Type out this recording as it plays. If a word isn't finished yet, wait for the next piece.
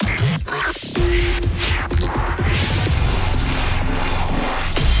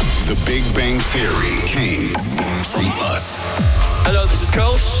The Big Bang Theory came from us. Hello, this is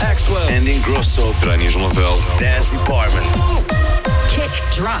Coles, Axwell, and Ingrosso, Branish Lavelle, Dance Department. Kick,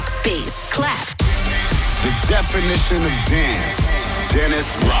 drop, bass, clap. The definition of dance.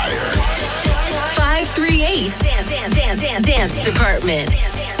 Dennis Ruyer. 538 Dance Department.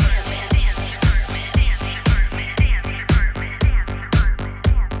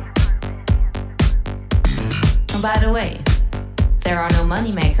 By the way, there are no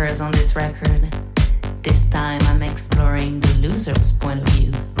money makers on this record. This time I'm exploring the loser's point of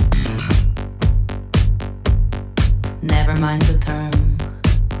view. Never mind the term.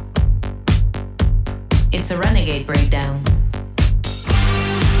 It's a renegade breakdown.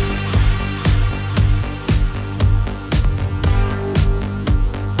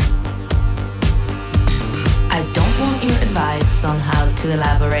 I don't want your advice on how to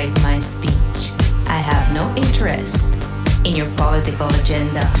elaborate my speech. I have no interest in your political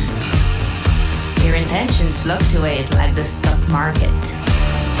agenda. Your intentions fluctuate like the stock market.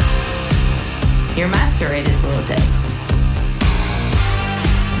 Your masquerade is grotesque.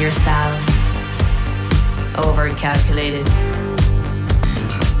 Your style, overcalculated.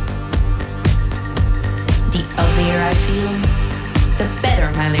 The uglier I feel, the better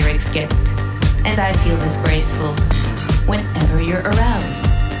my lyrics get. And I feel disgraceful whenever you're around.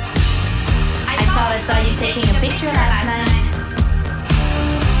 I thought I saw you taking a picture last night.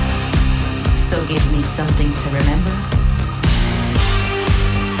 So give me something to remember.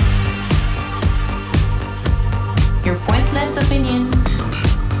 Your pointless opinion,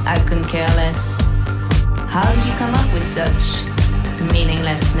 I couldn't care less. How do you come up with such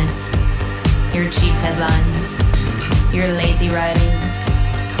meaninglessness? Your cheap headlines, your lazy writing.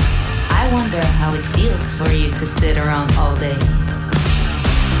 I wonder how it feels for you to sit around all day.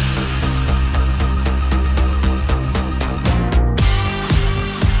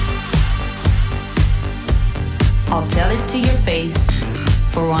 I'll tell it to your face,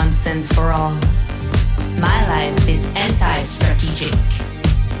 for once and for all. My life is anti-strategic.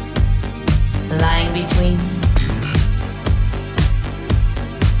 Lying between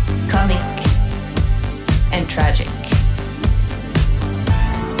comic and tragic.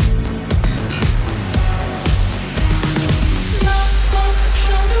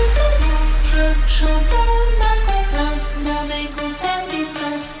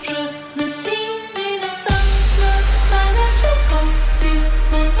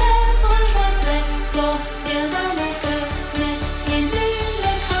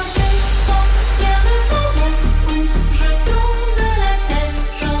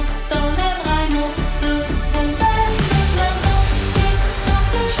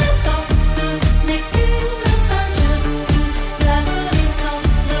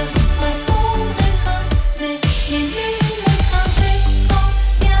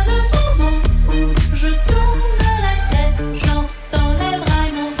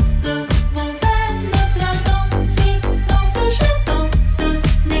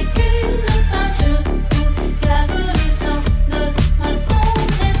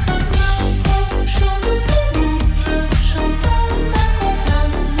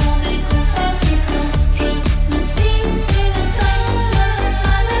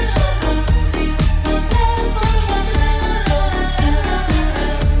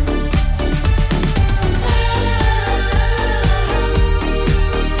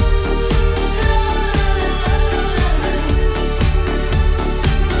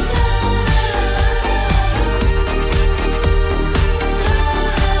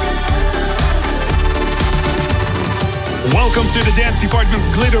 Welcome to the Dance Department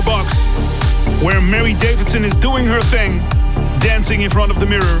Glitter Box, where Mary Davidson is doing her thing, dancing in front of the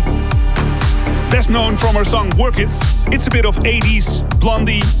mirror. Best known from her song Work It, it's a bit of 80s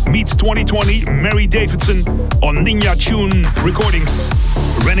Blondie meets 2020 Mary Davidson on Ninja Tune Recordings,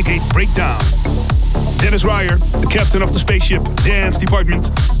 Renegade Breakdown. Dennis Ruyer, the captain of the spaceship Dance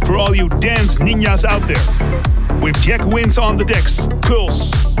Department, for all you dance ninjas out there. With Jack Wins on the decks,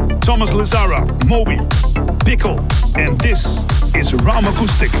 Kulz, Thomas Lazara, Moby, Pickle, and this is Ram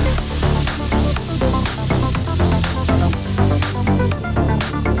Acoustic.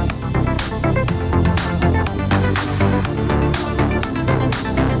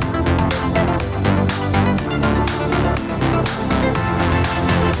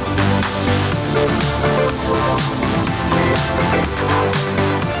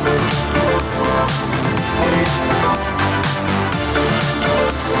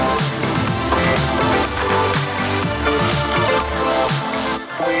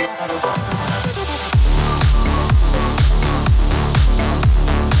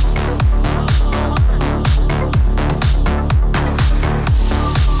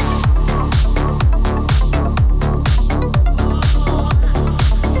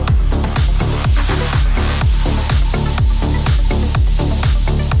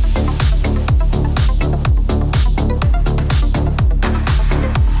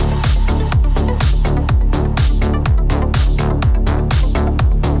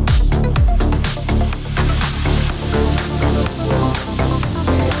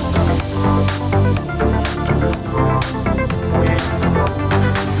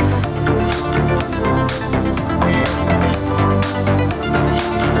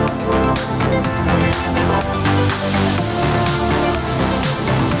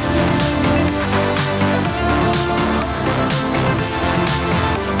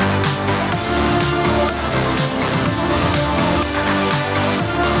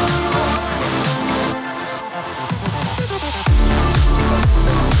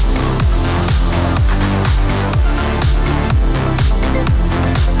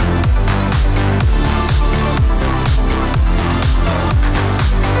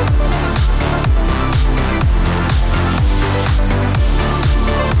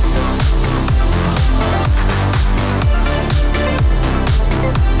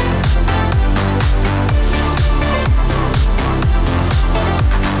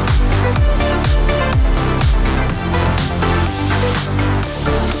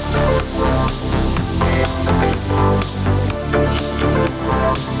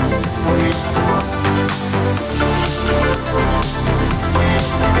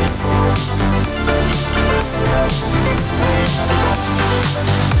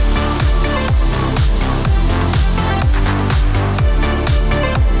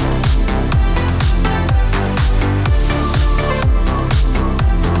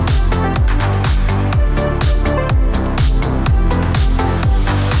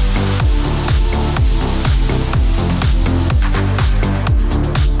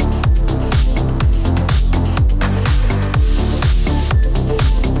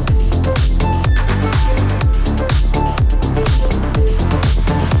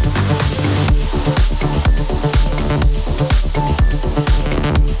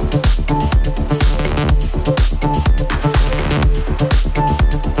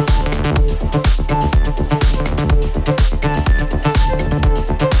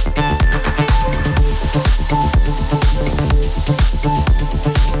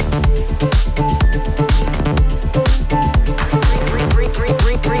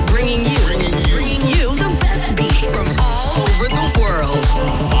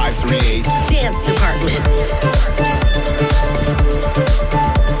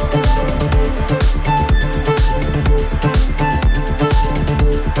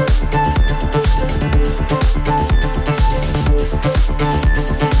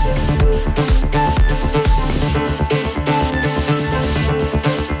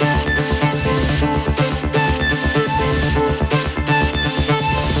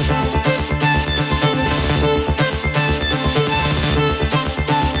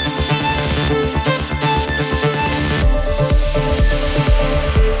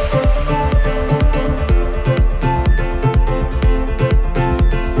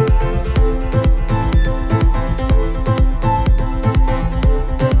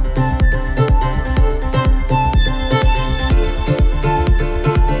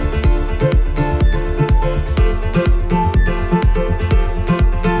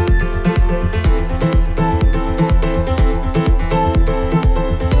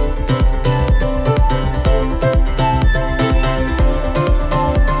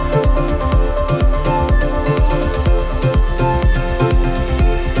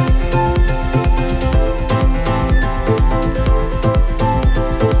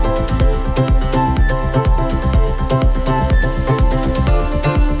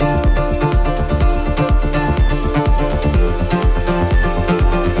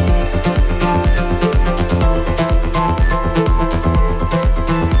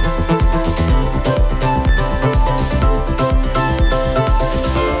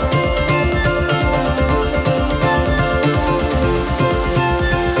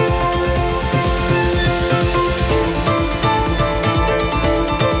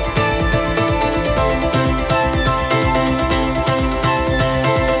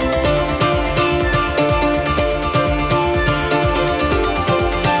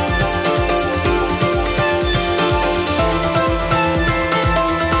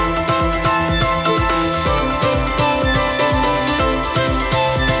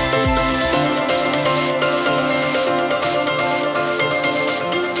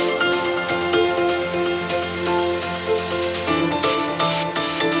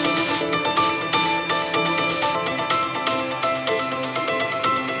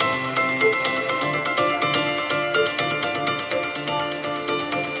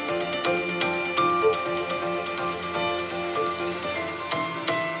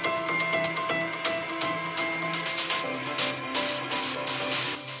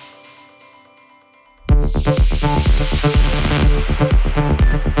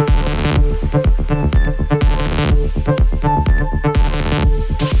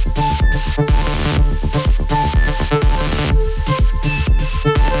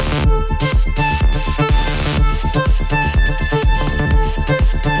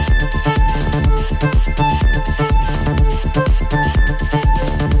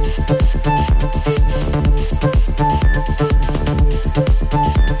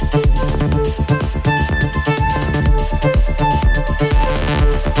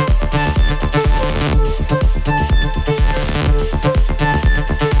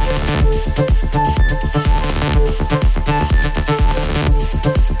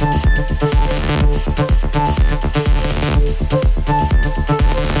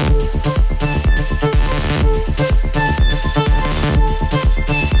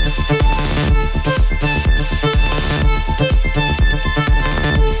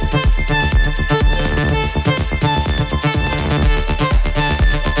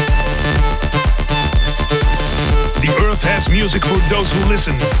 music for those who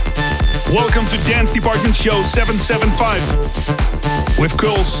listen. Welcome to Dance Department Show 775 with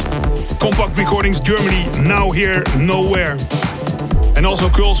Kulz, Compact Recordings Germany, now here, nowhere. And also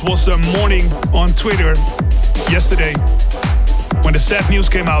Kulz was mourning on Twitter yesterday when the sad news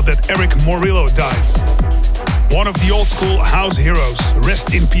came out that Eric Morillo died. One of the old school house heroes.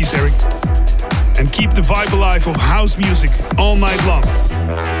 Rest in peace, Eric. And keep the vibe alive of house music all night long.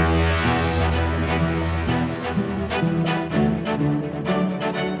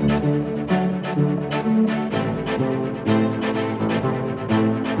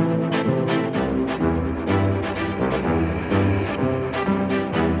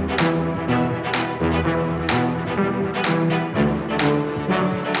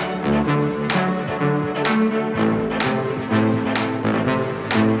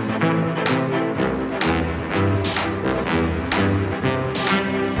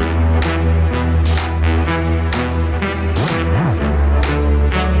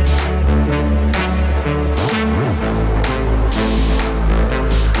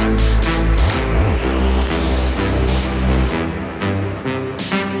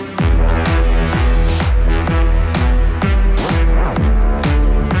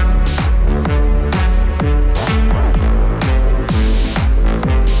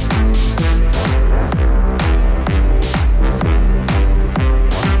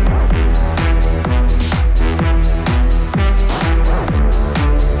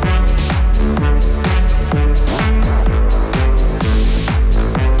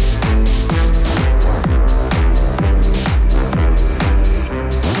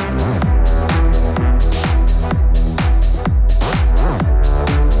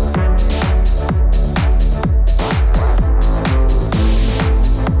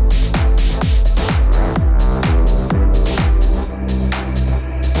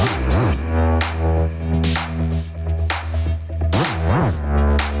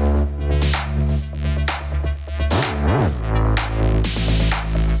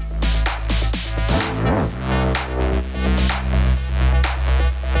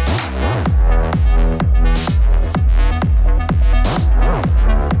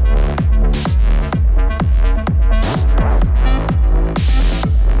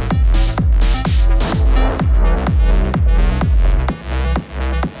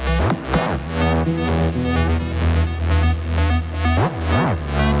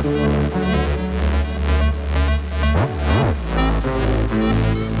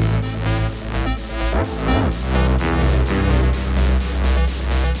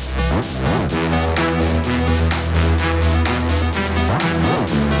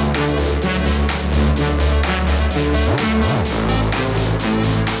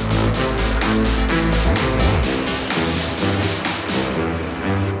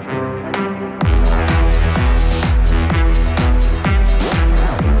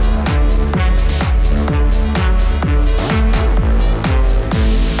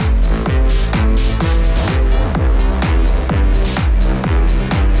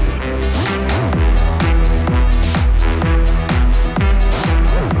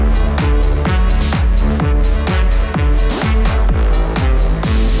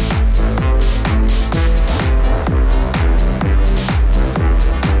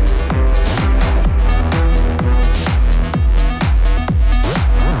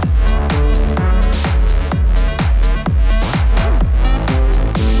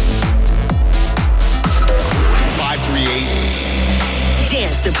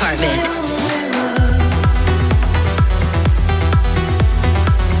 Department.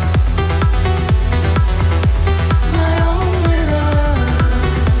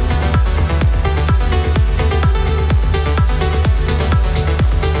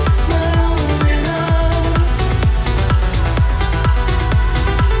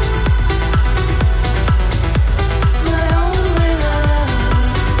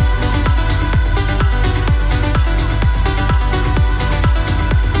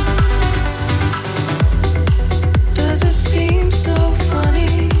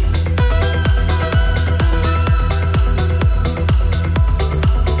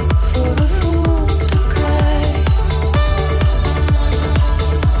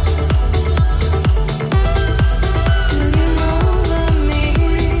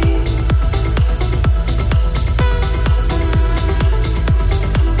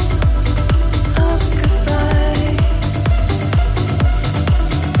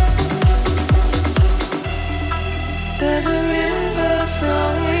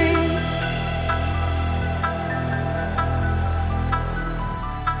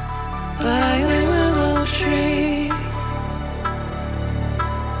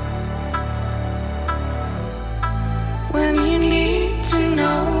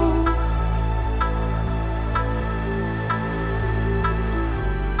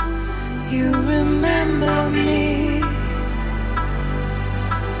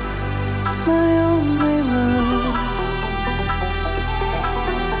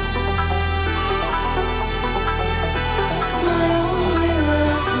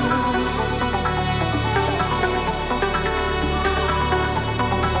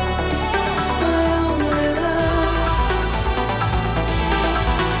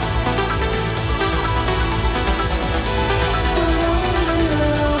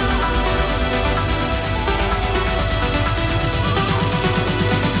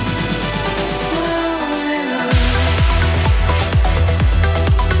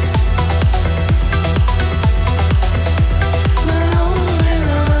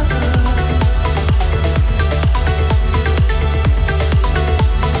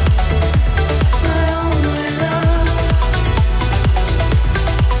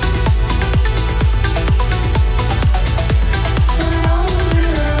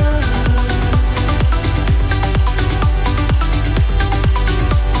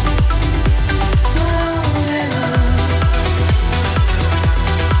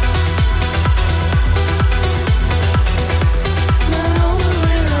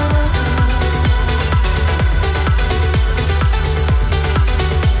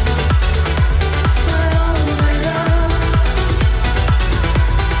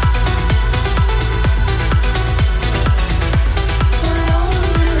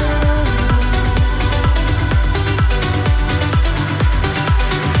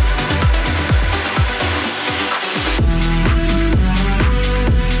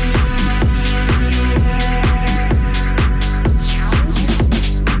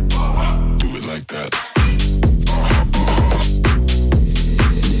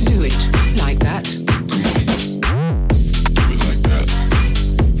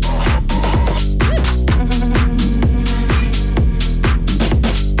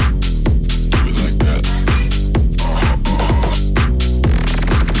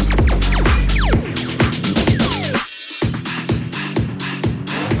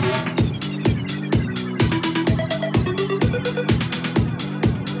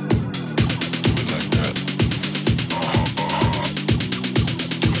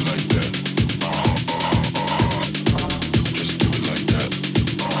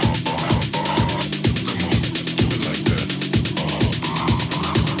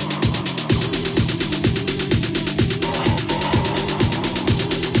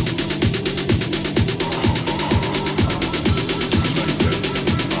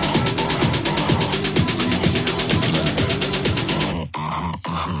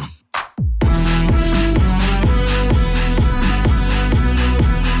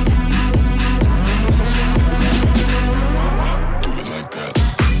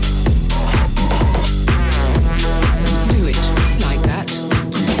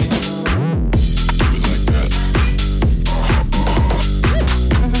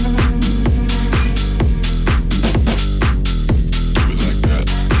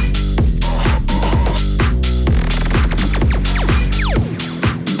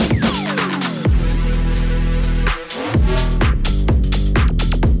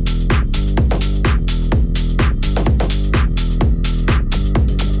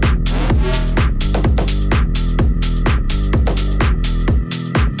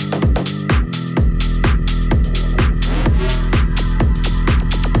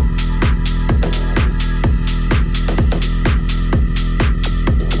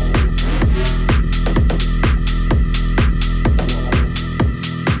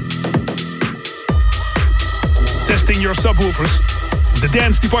 blasting your subwoofers. The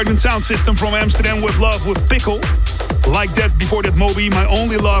Dance Department sound system from Amsterdam with Love with Pickle. Like that, before that Moby, My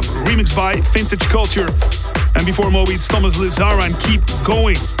Only Love, remixed by Vintage Culture. And before Moby, it's Thomas Lizara and Keep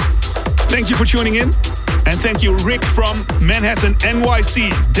Going. Thank you for tuning in. And thank you, Rick from Manhattan, NYC.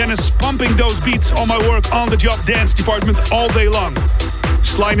 Dennis pumping those beats on my work on the job Dance Department all day long.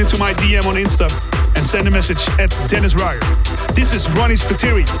 Slide into my DM on Insta and send a message at Dennis Ruyer. This is Ronnie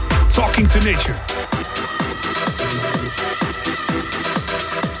Spiteri, Talking to Nature.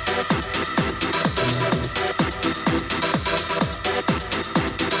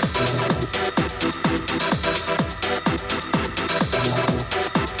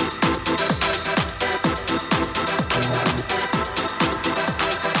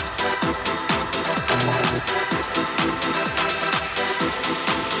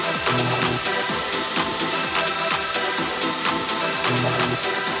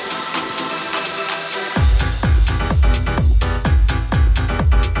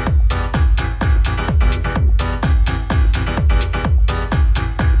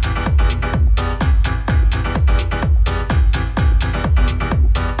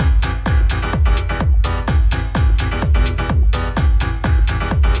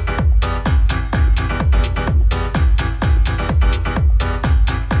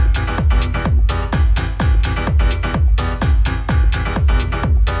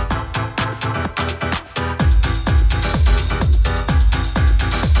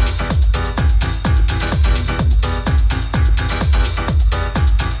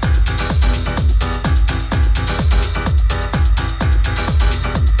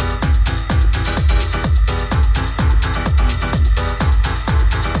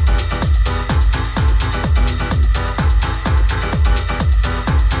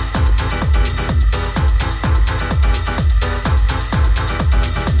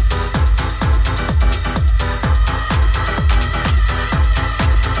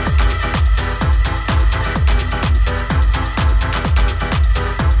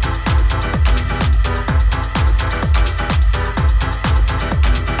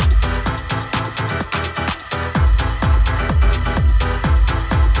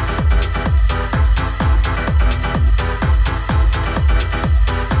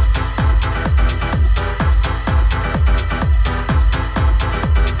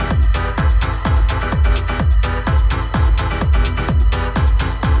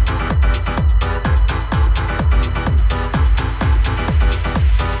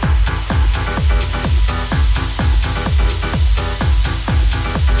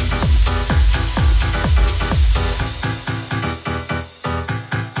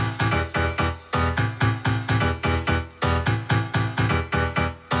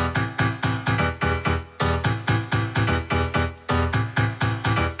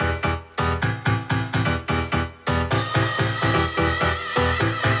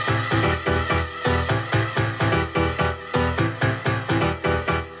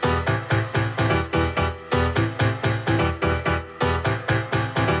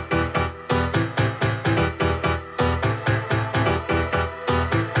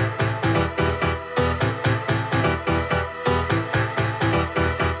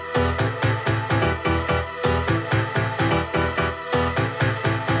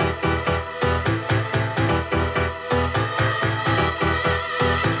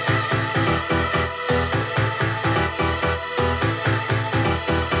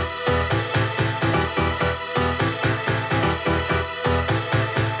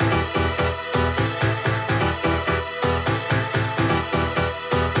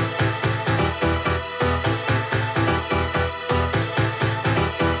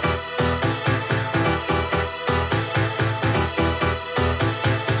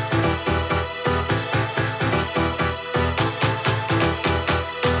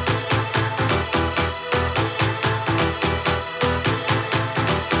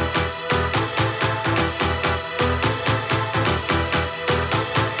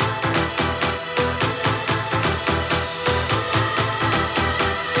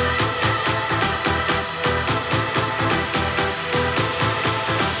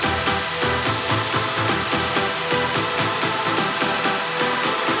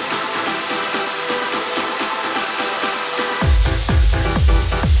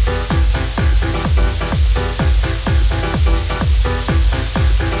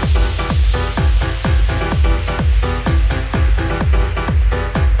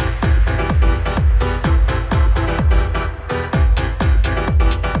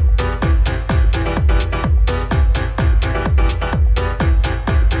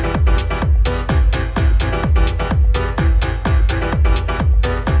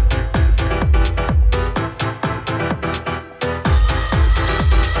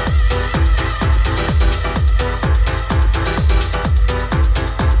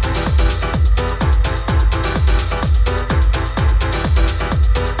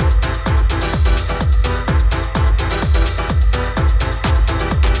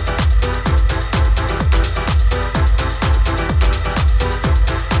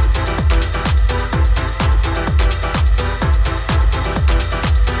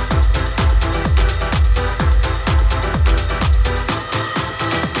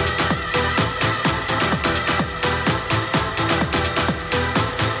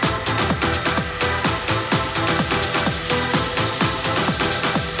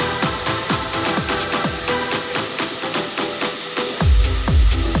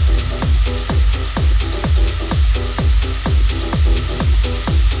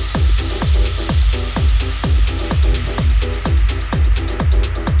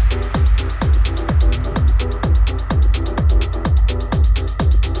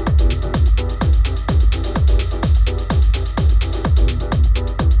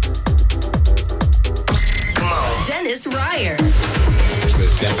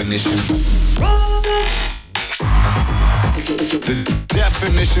 definition. The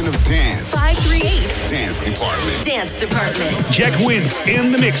definition of dance. 538. Dance department. Dance department. Jack wins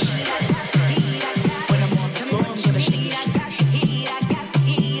in the mix.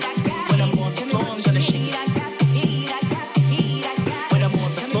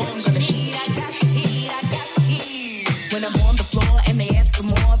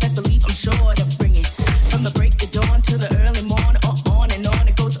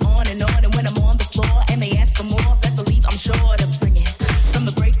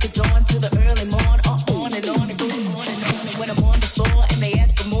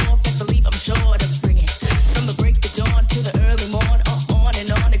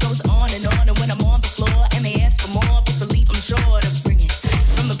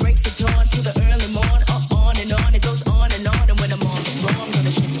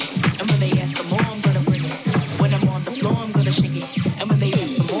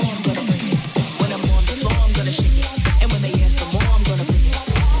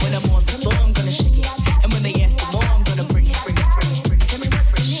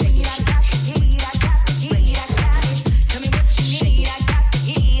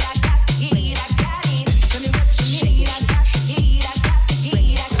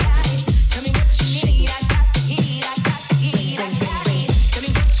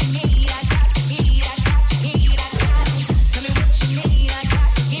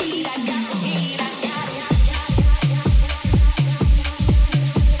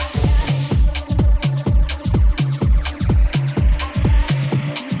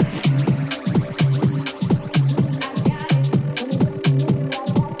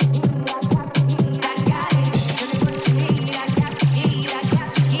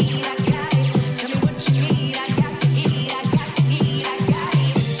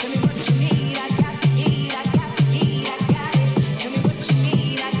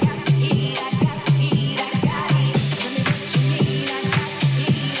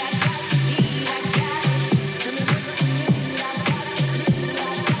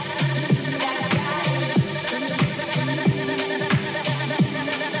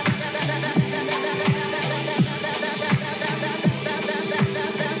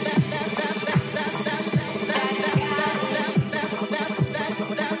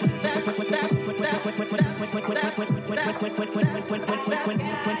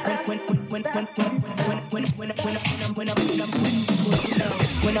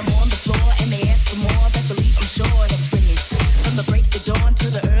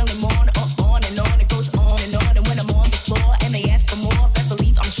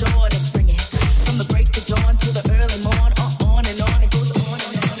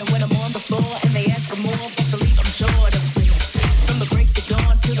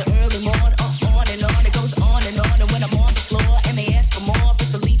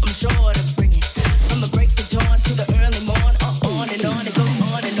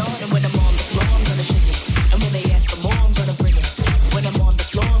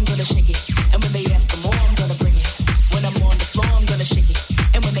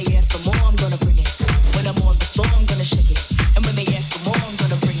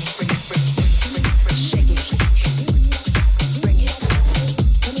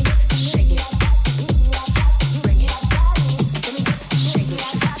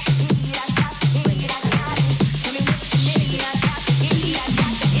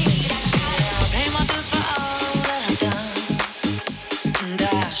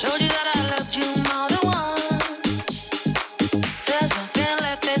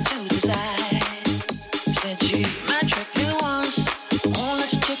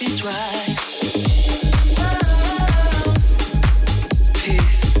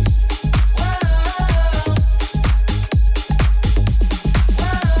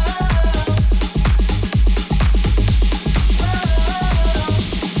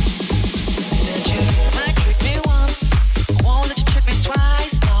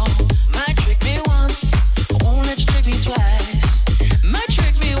 Might trick me once,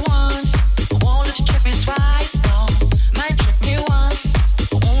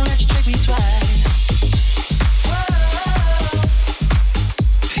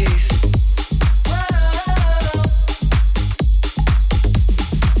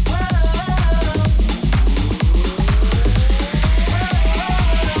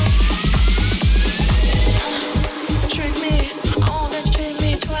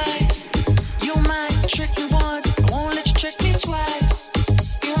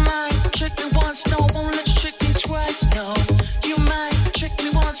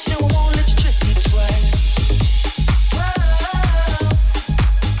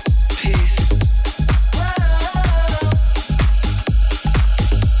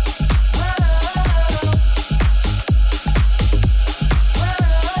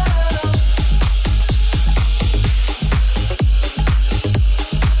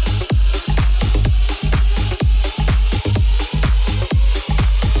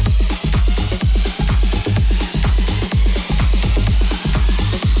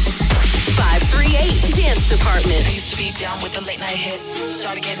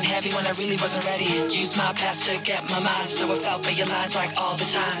 getting heavy when I really wasn't ready. Used my past to get my mind, so I felt for your lines like all the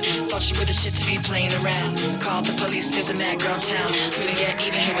time. Thought you were the shit to be playing around. Called the police, there's a mad girl town. Couldn't get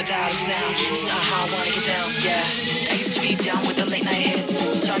even here without a sound. It's not how I wanna get down, yeah. I used to be down with the late night hit.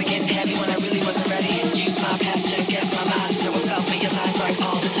 Started getting heavy when I really wasn't ready. Used my past to get my mind, so I felt for your lines like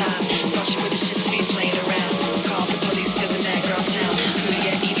all the time. Thought you were the shit to be playing around. Called the police, there's a mad girl town. Couldn't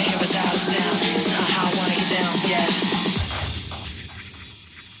get even here without a sound. It's not how I wanna get down, yeah.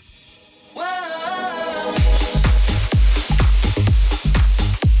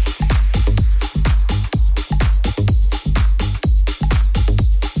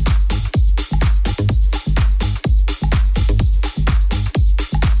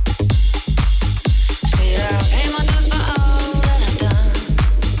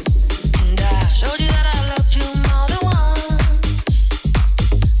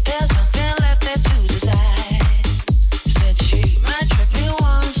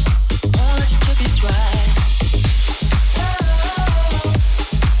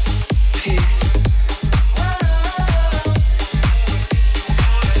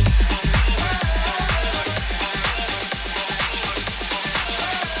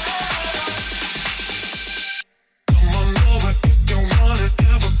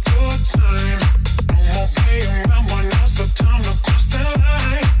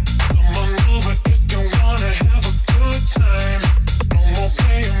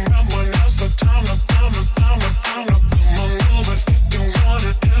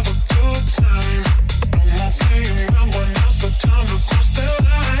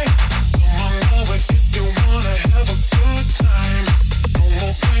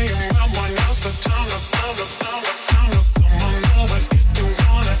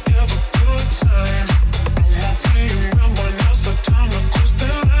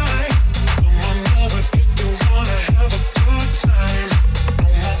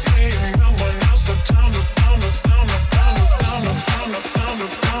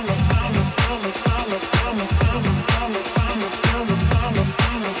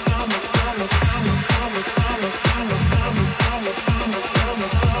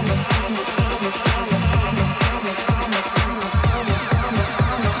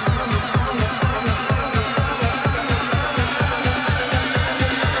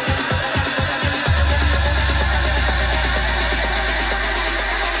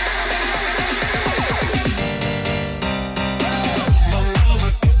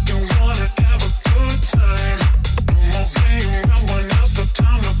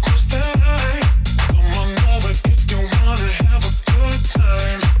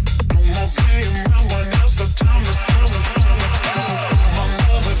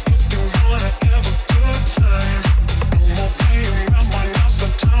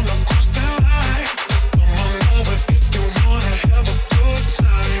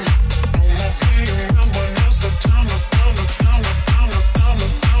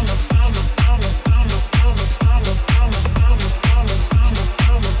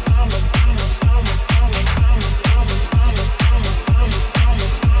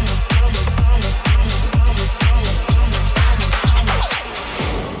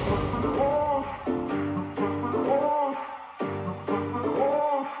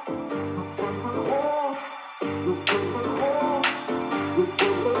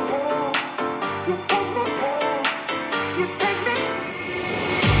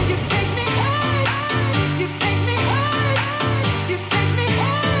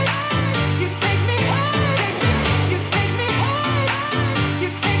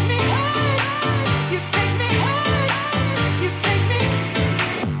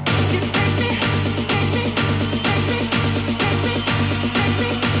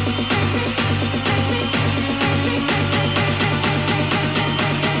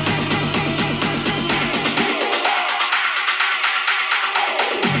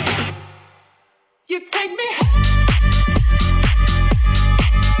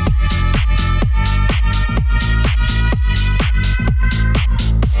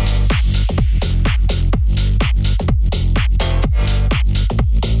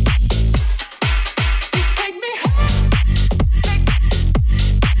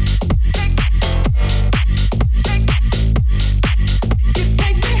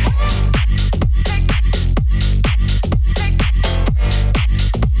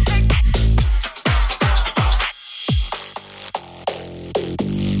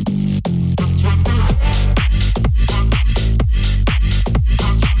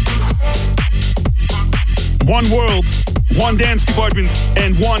 One world, one dance department,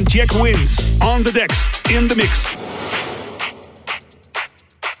 and one Jack wins on the decks in the mix.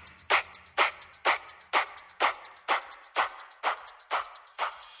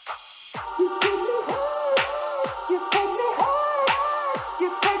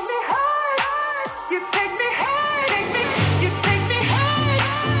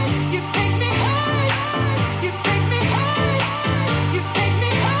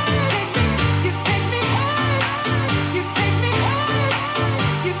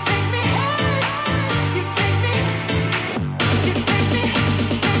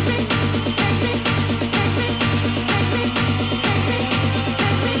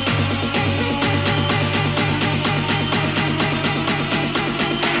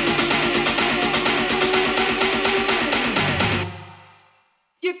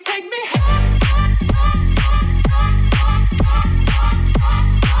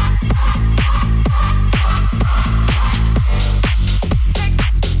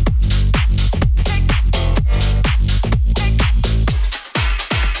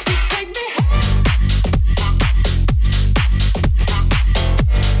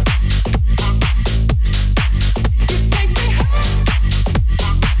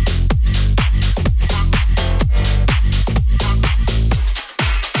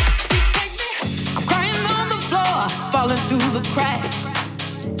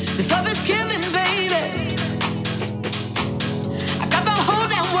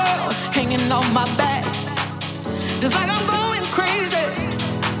 It's like I'm going crazy.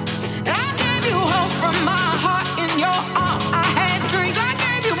 I gave you hope from my heart in your arms. I had dreams. I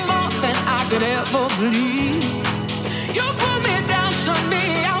gave you more than I could ever believe. You put me down, shut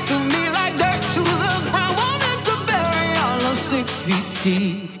me out, threw me like dirt to the ground. Wanted to bury all of 6 feet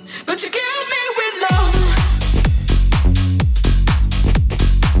deep, but you killed me with love.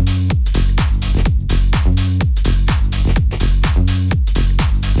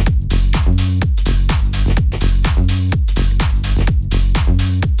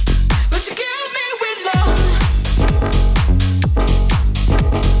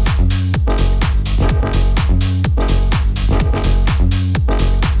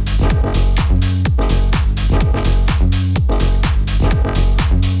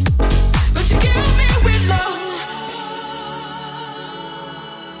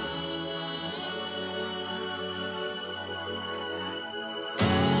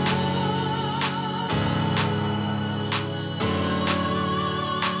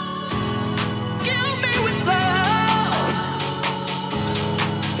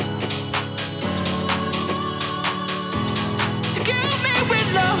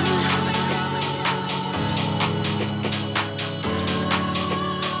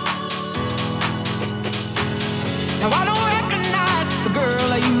 Now I don't recognize the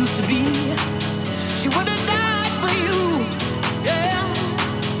girl I used to be. She would have died for you, yeah.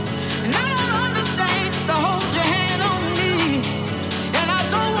 And I don't understand to hold your hand on me, and I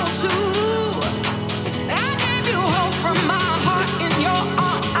don't want to. And I gave you hope from my heart in your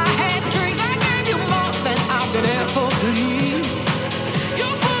arms. I had dreams. I gave you more than I could ever believe. You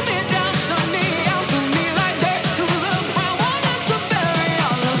put me down, shut me out, threw me like dirt to the ground. Wanted to bury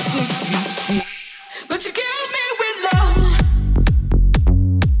all of 6 feet deep, but you killed me with love.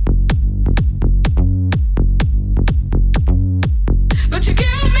 But you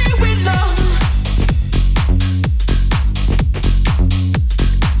killed me with love.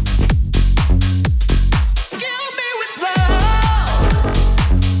 Kill me with love.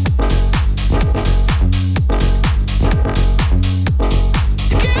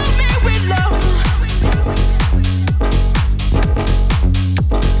 Kill me with love.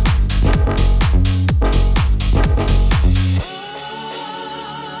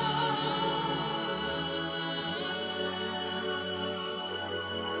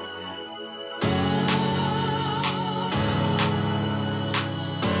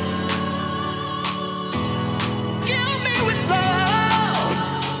 Kill me with love.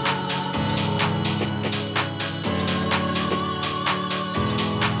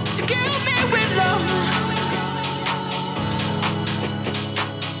 To kill me with love.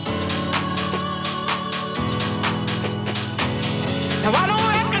 Now I don't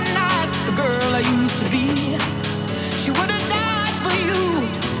recognize the girl I used to be. She would have died for you,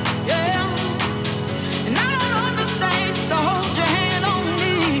 yeah. And I don't understand to hold your hand on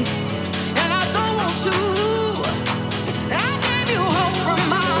me, and I don't want to. And I gave you hope from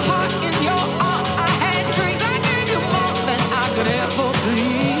my heart in your arms. I had dreams. I gave you more than I could ever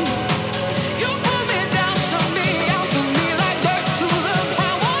believe. You put me down, shut me out, threw me like dirt to the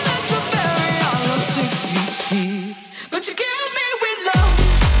ground. Wanted to bury all of 6 feet deep, but you killed me with love.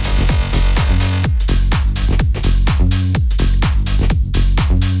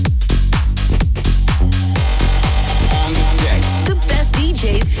 On the decks, The best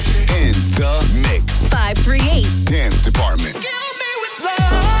DJs, in the mix. 538. Dance Department. Kill me with love.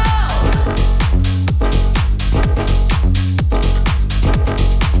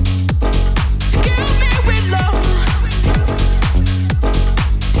 Kill me with love.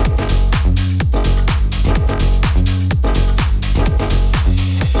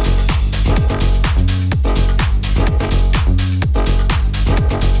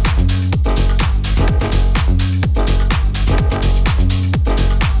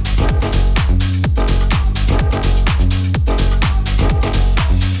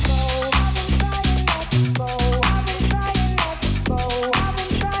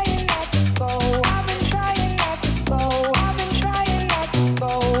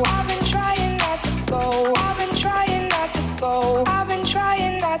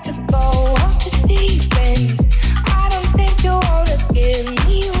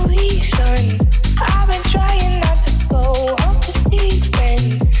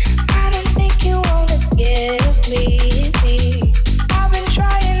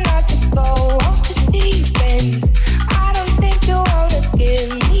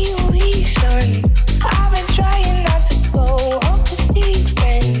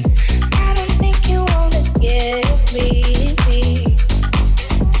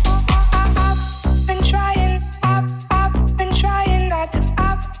 Been trying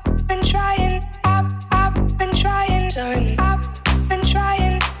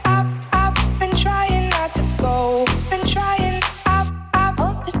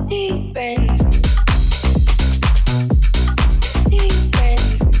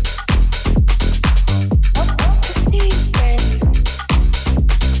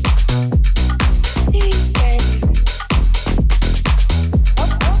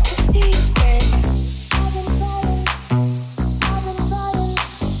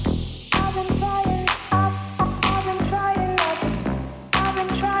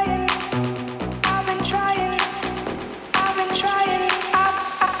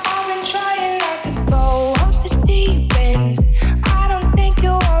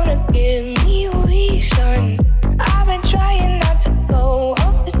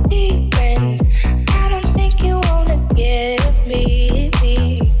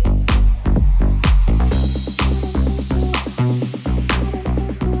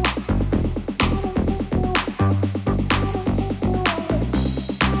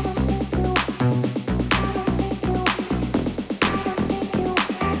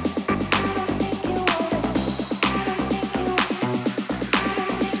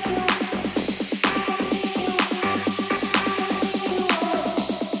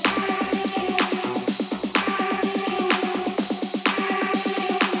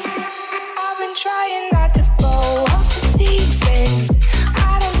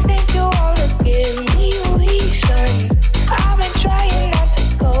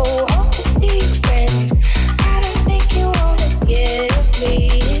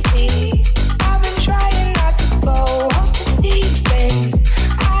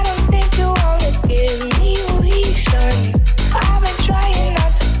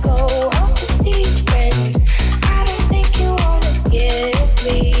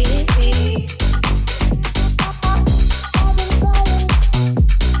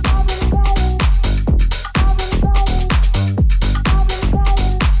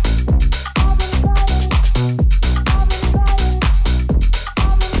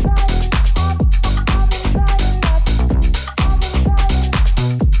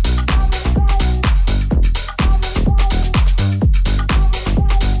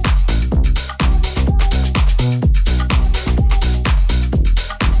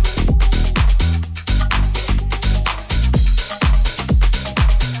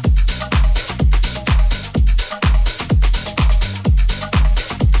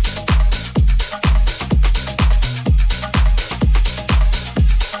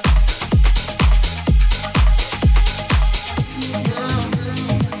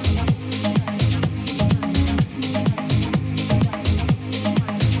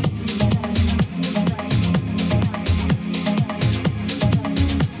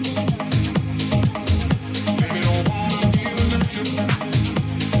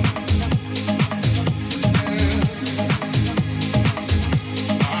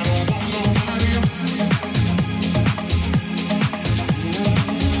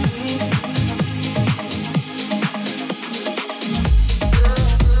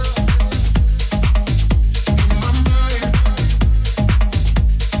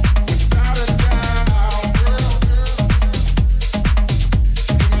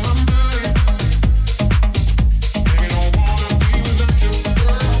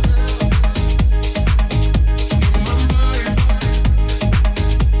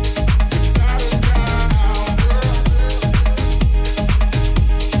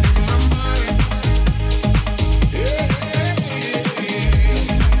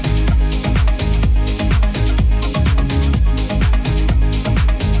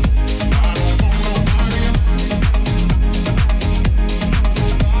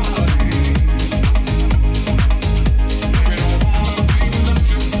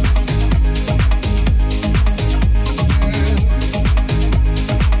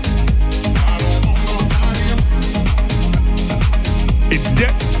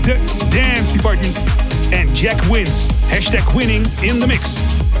the dance department. And Jack wins. Hashtag winning in the mix.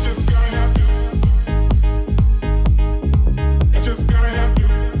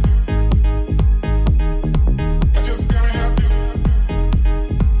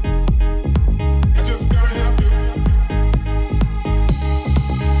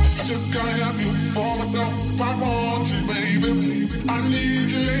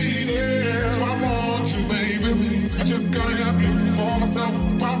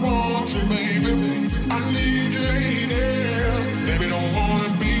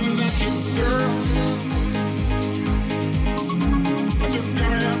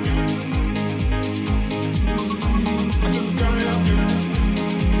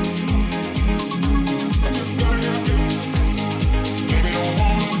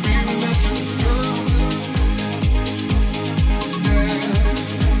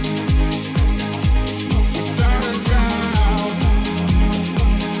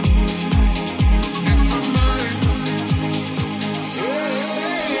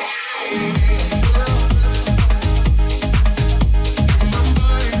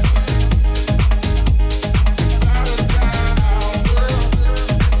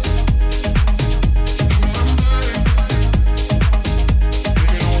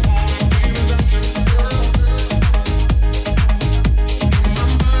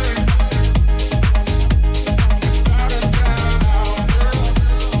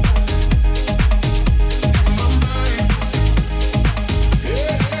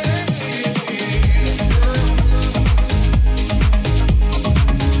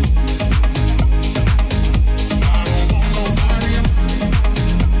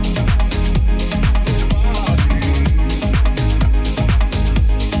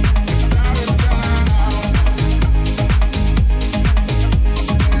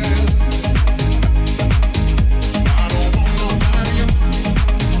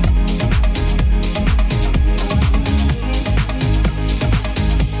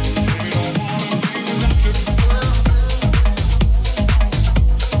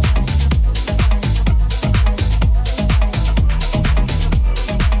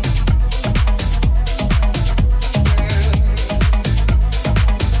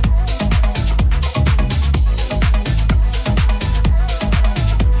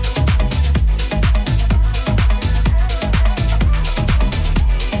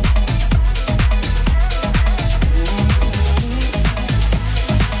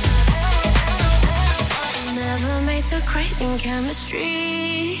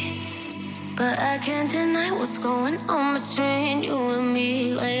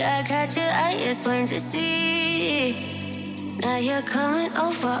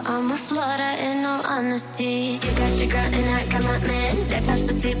 You got your girl and I got my man. They're fast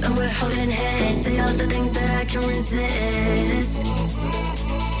asleep and we're holding hands. Say all the things that I can resist.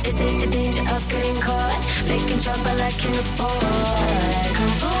 They say the danger of getting caught, making trouble I can't afford.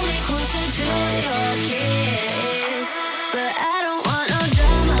 Come pull me closer to your kiss, but I don't want no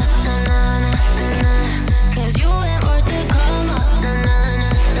drama, na na na na na. 'Cause you ain't worth the karma, na na na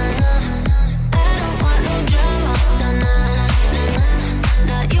na na. I don't want no drama, na na na na na.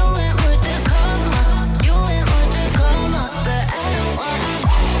 Now you ain't worth the karma, you ain't worth the karma, but I don't want.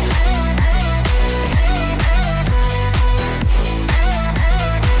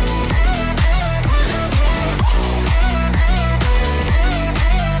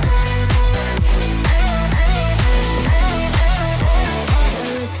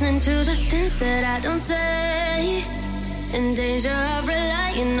 To the things that I don't say, in danger of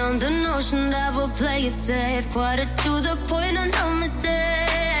relying on the notion that we'll play it safe. Quarter to the point of no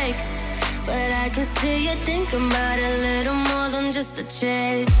mistake, but I can see you thinking about it a little more than just a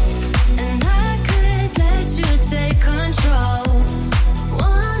chase. And I could let you take control.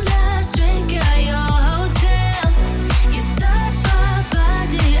 One last drink at your hotel. You touch my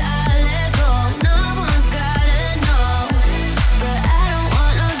body, I let go. No one's gotta know, but I don't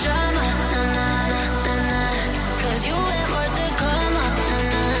want no drama, na na na na na. 'Cause you ain't worth the karma, na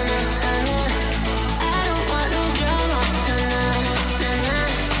na na na na. I don't want no drama, na na na na na.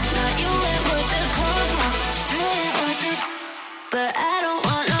 No, you ain't worth the karma, you ain't worth it, but I don't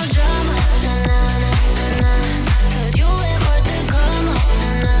want no drama, na na na na na. 'Cause you ain't worth the karma.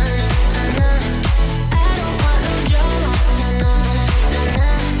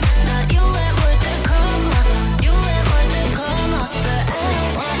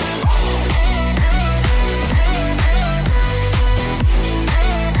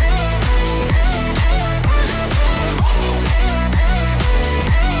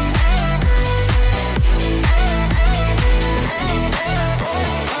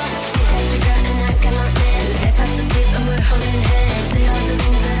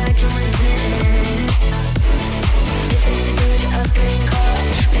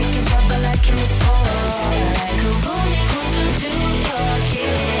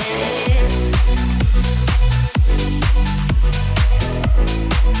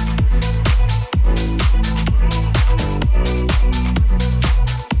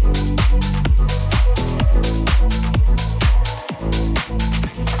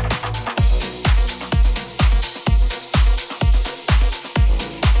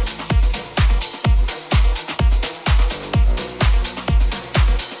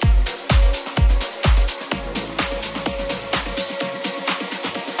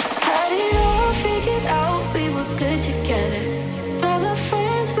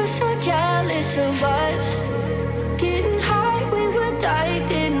 less of us. Getting high, we would die,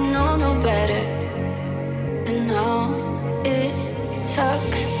 didn't know no better. And now it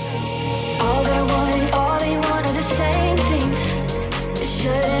sucks. All they want are the same things. It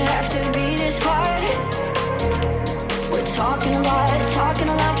shouldn't have to be this hard. We're talking a lot,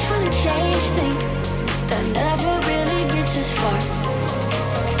 trying to change things that never really gets us far.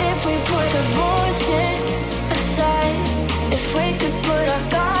 If we put the bullshit aside, if we could put our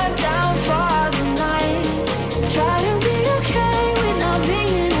guard down for the night, try to be okay with not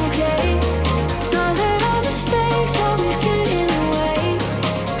being okay. Know that our mistakes always get in the way.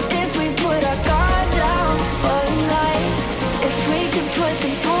 If we put our guard down for the night, if we could put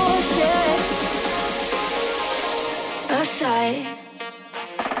the bullshit aside.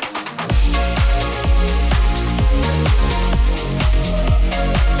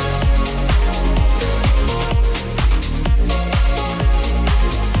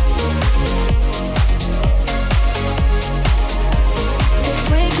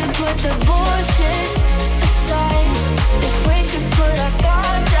 Put the bullshit aside. If we could put our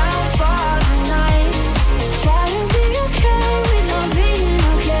guard down for the night, try to be okay with not being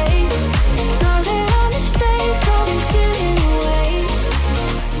okay. Know that our mistakes always get in the way.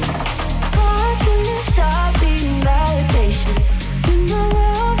 God, can you stop being validation? In my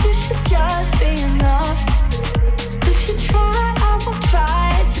love, you should just be enough. If you try, I will try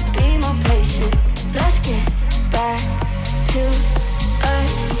to be more patient. Let's get back to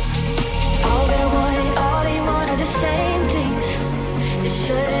us. All they want are the same things. It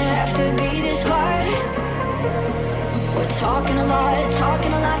shouldn't have to be this hard. We're talking a lot,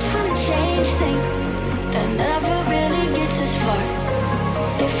 trying to change things